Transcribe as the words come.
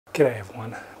G'day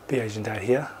everyone, The Asian Dad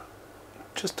here.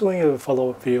 Just doing a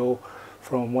follow-up video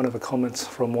from one of the comments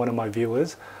from one of my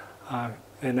viewers.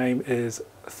 Their name is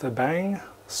Thabang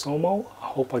Somo. I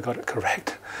hope I got it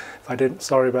correct. If I didn't,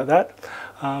 sorry about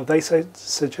that. They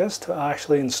suggest to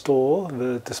actually install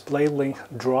the Display Link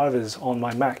drivers on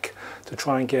my Mac to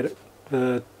try and get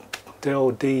the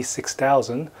Dell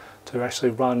D6000 to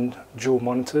actually run dual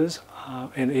monitors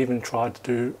and even try to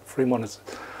do 3 monitors.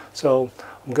 So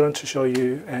I'm going to show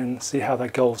you and see how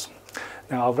that goes.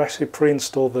 Now I've actually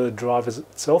pre-installed the drivers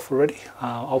itself already.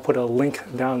 I'll put a link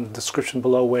down in the description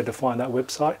below where to find that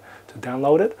website to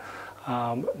download it.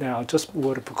 Now just a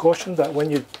word of precaution that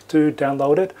when you do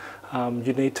download it,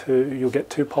 you'll get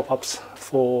 2 pop-ups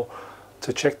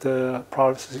to check the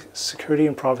security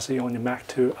and privacy on your Mac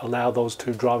to allow those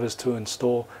 2 drivers to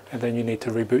install, and then you need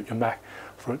to reboot your Mac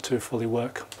for it to fully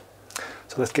work.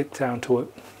 So let's get down to it.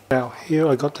 Now here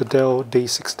I got the Dell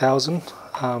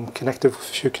D6000 connected with a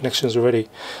few connections already.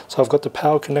 So I've got the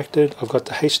power connected, I've got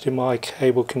the HDMI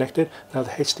cable connected. Now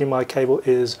the HDMI cable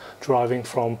is driving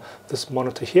from this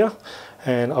monitor here,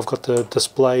 and I've got the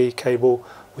display cable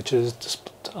which is just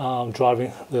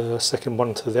driving the second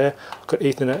monitor there. I've got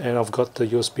Ethernet and I've got the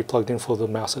USB plugged in for the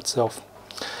mouse itself.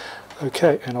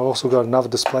 Okay, and I've also got another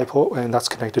display port, and that's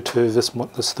connected to this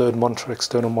third monitor,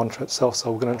 external monitor itself.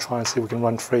 So we're going to try and see if we can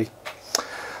run 3.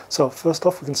 So first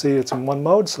off, we can see it's in 1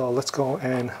 mode, so let's go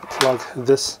and plug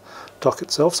this dock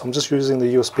itself. So I'm just using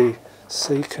the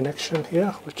USB-C connection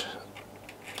here,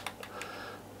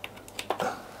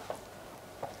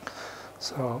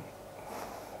 so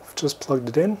I've just plugged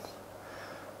it in,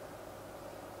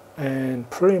 and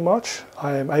pretty much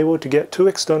I am able to get 2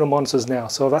 external monitors now,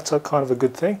 so that's a kind of a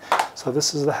good thing. So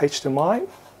this is the HDMI,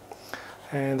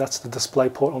 and that's the display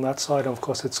port on that side, and of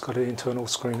course it's got an internal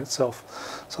screen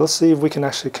itself. So let's see if we can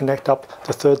actually connect up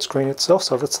the third screen itself.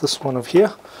 So that's this one over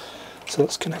here. So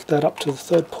let's connect that up to the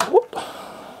third port,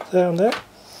 there and there,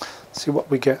 see what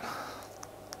we get.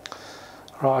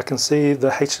 Right, I can see the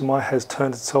HDMI has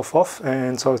turned itself off,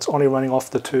 and so it's only running off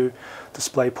the 2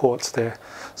 display ports there.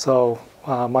 So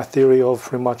my theory of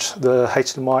pretty much the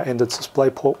HDMI and the display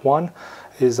port 1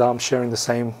 is sharing the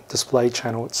same display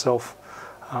channel itself.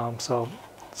 So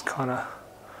it's kind of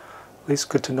at least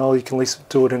good to know you can at least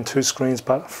do it in 2 screens,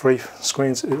 but 3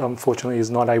 screens unfortunately is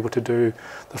not able to do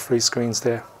the 3 screens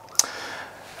there.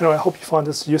 Anyway, I hope you find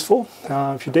this useful.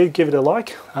 If you did, give it a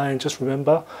like, and just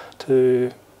remember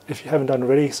to, if you haven't done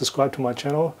already, subscribe to my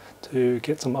channel to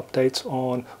get some updates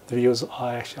on the videos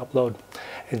I actually upload.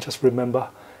 And just remember,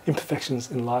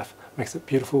 imperfections in life makes it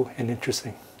beautiful and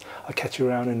interesting. I'll catch you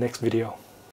around in the next video.